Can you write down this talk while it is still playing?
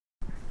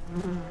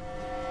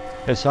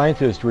As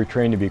scientists, we're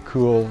trained to be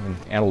cool and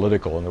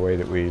analytical in the way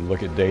that we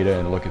look at data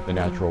and look at the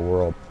natural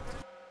world.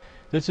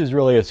 This is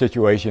really a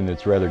situation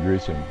that's rather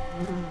gruesome.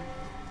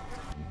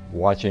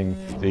 Watching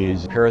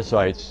these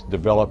parasites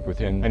develop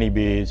within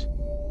honeybees,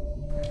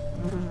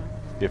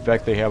 the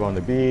effect they have on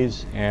the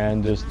bees,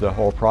 and just the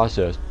whole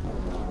process.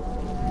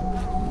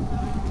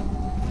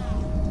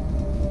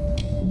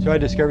 So I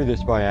discovered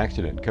this by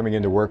accident, coming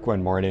into work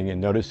one morning and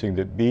noticing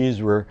that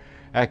bees were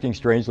acting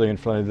strangely in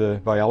front of the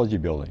biology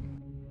building.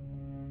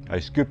 I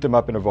scooped them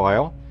up in a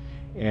vial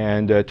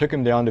and took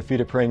them down to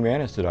feed a praying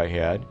mantis that I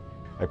had.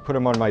 I put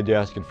them on my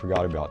desk and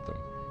forgot about them.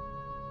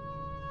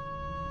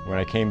 When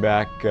I came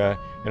back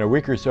in a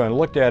week or so and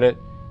looked at it,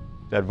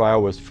 that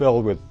vial was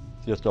filled with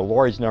just a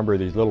large number of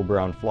these little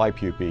brown fly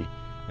pupae,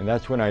 and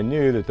that's when I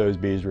knew that those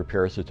bees were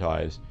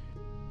parasitized.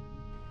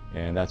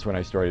 And that's when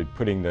I started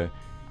putting the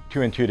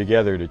two and two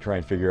together to try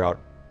and figure out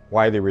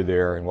why they were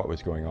there and what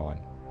was going on.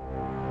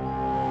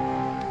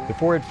 The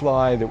phorid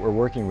fly that we're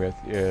working with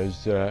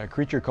is a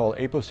creature called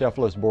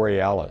Apocephalus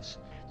borealis.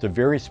 It's a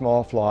very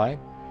small fly,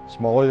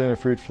 smaller than a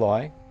fruit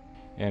fly,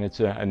 and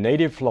it's a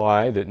native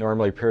fly that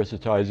normally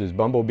parasitizes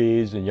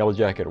bumblebees and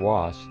yellow-jacket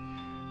wasps,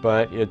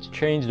 but it's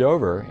changed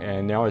over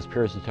and now is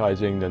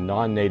parasitizing the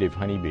non-native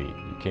honeybee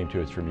that came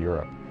to us from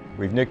Europe.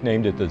 We've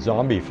nicknamed it the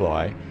zombie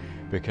fly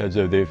because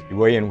of the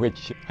way in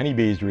which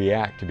honeybees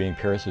react to being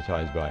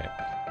parasitized by it.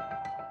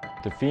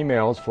 The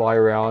females fly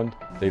around,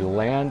 they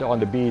land on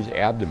the bee's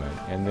abdomen,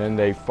 and then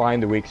they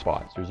find the weak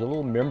spots. There's a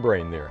little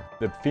membrane there.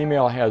 The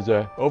female has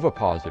an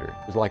ovipositor.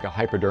 It's like a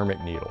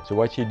hypodermic needle. So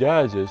what she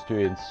does is to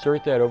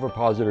insert that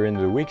ovipositor into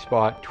the weak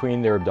spot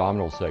between their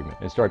abdominal segment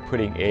and start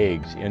putting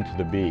eggs into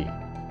the bee.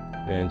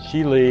 Then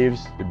she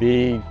leaves, the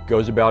bee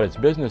goes about its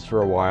business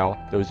for a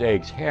while, those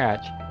eggs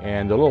hatch,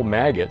 and the little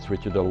maggots,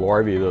 which are the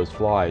larvae of those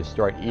flies,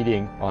 start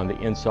eating on the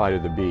inside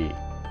of the bee.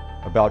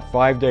 About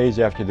 5 days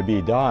after the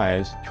bee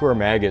dies, tour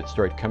maggots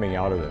start coming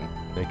out of them.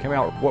 They come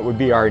out what would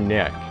be our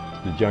neck,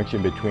 the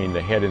junction between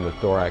the head and the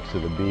thorax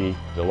of the bee.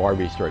 The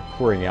larvae start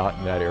pouring out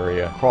in that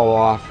area, crawl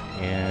off,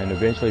 and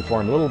eventually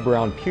form little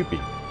brown pupae.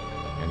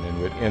 And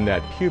then within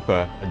that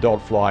pupa,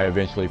 adult fly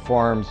eventually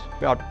forms.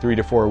 About 3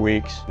 to 4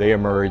 weeks, they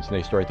emerge and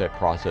they start that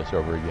process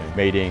over again,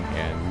 mating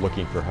and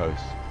looking for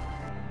hosts.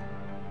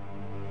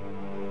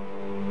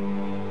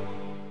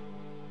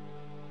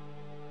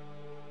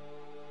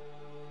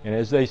 And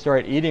as they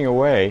start eating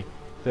away,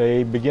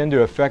 they begin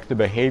to affect the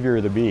behavior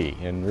of the bee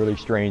in really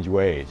strange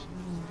ways.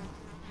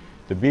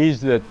 The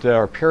bees that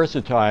are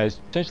parasitized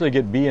essentially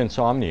get bee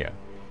insomnia,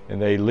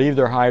 and they leave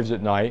their hives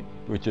at night,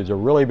 which is a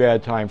really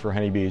bad time for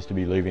honeybees to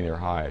be leaving their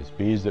hives.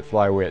 Bees that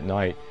fly away at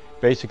night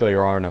basically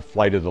are on a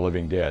flight of the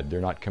living dead.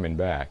 They're not coming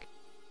back.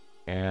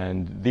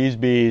 And these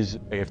bees,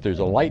 if there's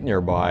a light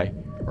nearby,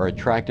 are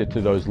attracted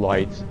to those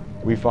lights.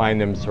 We find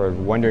them sort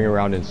of wandering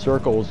around in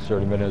circles,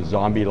 sort of in a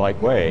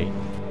zombie-like way.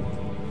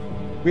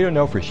 We don't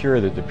know for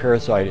sure that the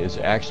parasite is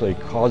actually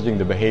causing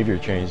the behavior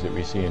change that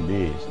we see in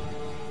bees.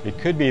 It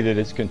could be that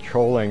it's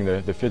controlling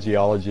the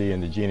physiology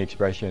and the gene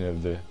expression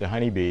of the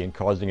honeybee and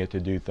causing it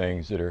to do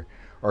things that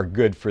are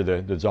good for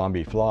the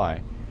zombie fly.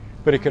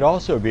 But it could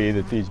also be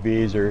that these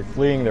bees are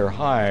fleeing their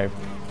hive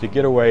to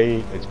get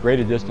away as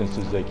great a distance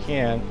as they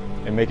can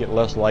and make it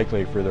less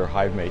likely for their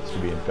hive mates to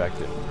be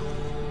infected.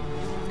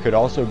 It could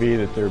also be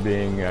that they're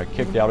being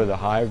kicked out of the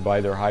hive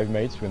by their hive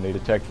mates when they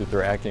detect that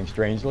they're acting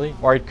strangely.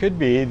 Or it could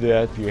be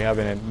that if you have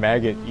a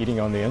maggot eating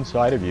on the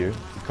inside of you,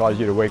 it causes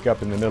you to wake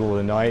up in the middle of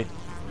the night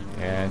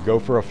and go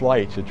for a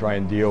flight to try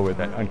and deal with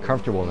that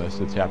uncomfortableness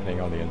that's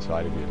happening on the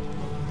inside of you.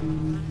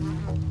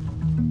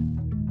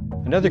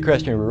 Another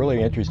question we're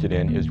really interested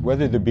in is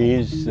whether the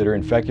bees that are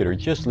infected are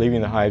just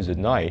leaving the hives at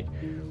night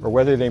or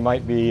whether they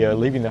might be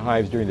leaving the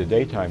hives during the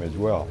daytime as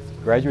well.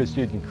 Graduate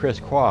student Chris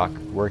Kwok,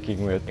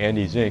 working with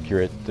Andy Zink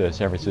here at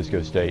San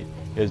Francisco State,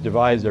 has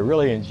devised a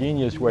really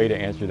ingenious way to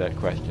answer that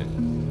question.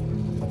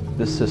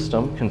 This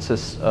system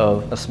consists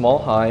of a small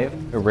hive,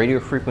 a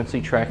radio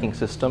frequency tracking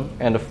system,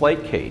 and a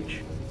flight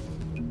cage.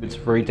 It's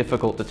very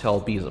difficult to tell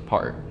bees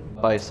apart.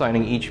 By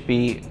assigning each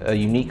bee a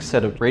unique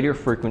set of radio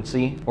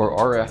frequency or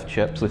RF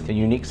chips with a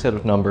unique set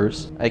of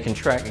numbers, I can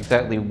track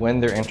exactly when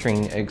they're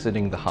entering and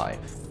exiting the hive.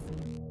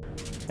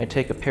 I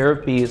take a pair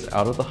of bees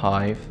out of the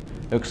hive,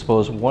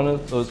 expose one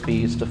of those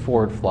bees to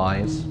phorid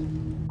flies,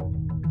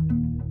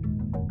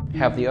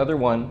 have the other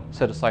one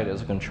set aside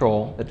as a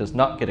control that does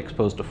not get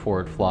exposed to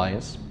phorid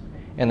flies,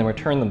 and then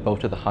return them both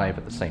to the hive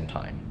at the same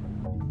time.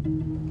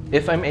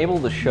 If I'm able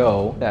to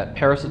show that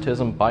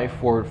parasitism by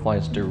phorid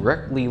flies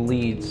directly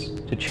leads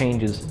to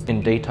changes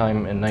in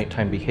daytime and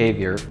nighttime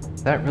behavior,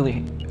 that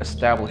really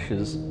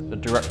establishes a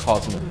direct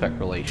cause and effect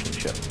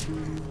relationship.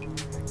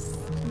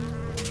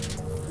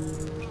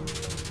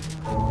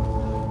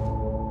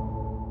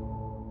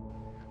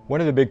 One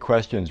of the big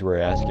questions we're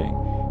asking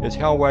is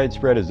how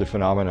widespread is the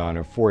phenomenon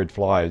of phorid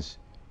flies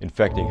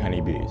infecting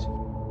honeybees?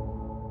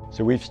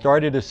 So we've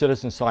started a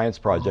citizen science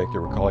project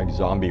that we're calling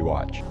Zombie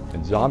Watch.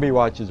 And Zombie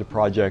Watch is a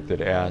project that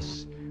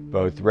asks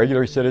both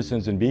regular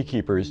citizens and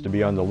beekeepers to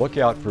be on the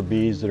lookout for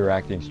bees that are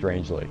acting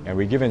strangely. And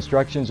we give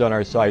instructions on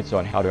our sites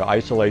on how to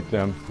isolate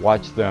them,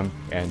 watch them,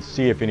 and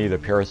see if any of the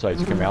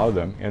parasites come out of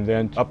them, and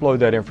then upload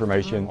that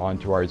information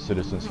onto our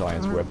citizen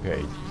science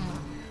webpage.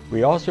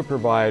 We also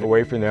provide a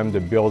way for them to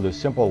build a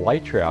simple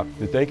light trap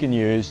that they can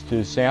use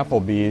to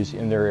sample bees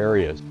in their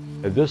areas.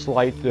 This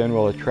light then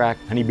will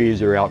attract honeybees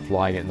that are out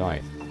flying at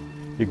night.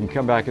 You can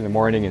come back in the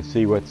morning and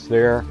see what's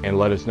there and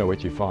let us know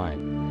what you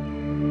find.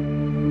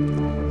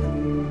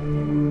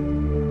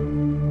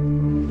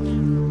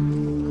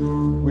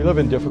 We live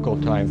in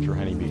difficult times for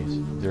honeybees.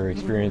 They're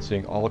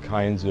experiencing all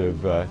kinds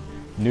of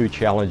new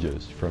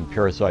challenges from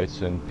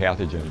parasites and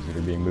pathogens that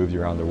are being moved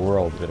around the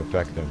world that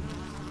affect them.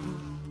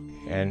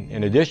 And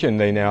in addition,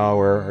 they now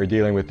are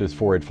dealing with this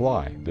phorid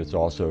fly that's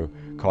also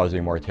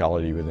causing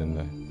mortality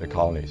within the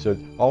colony. So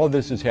all of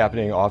this is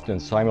happening often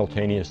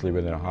simultaneously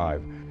within a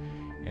hive.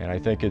 And I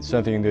think it's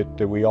something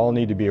that we all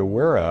need to be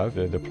aware of,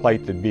 the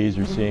plight that bees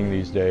are seeing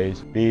these days.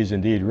 Bees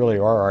indeed really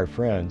are our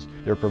friends.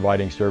 They're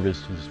providing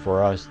services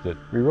for us that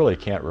we really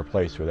can't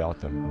replace without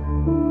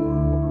them.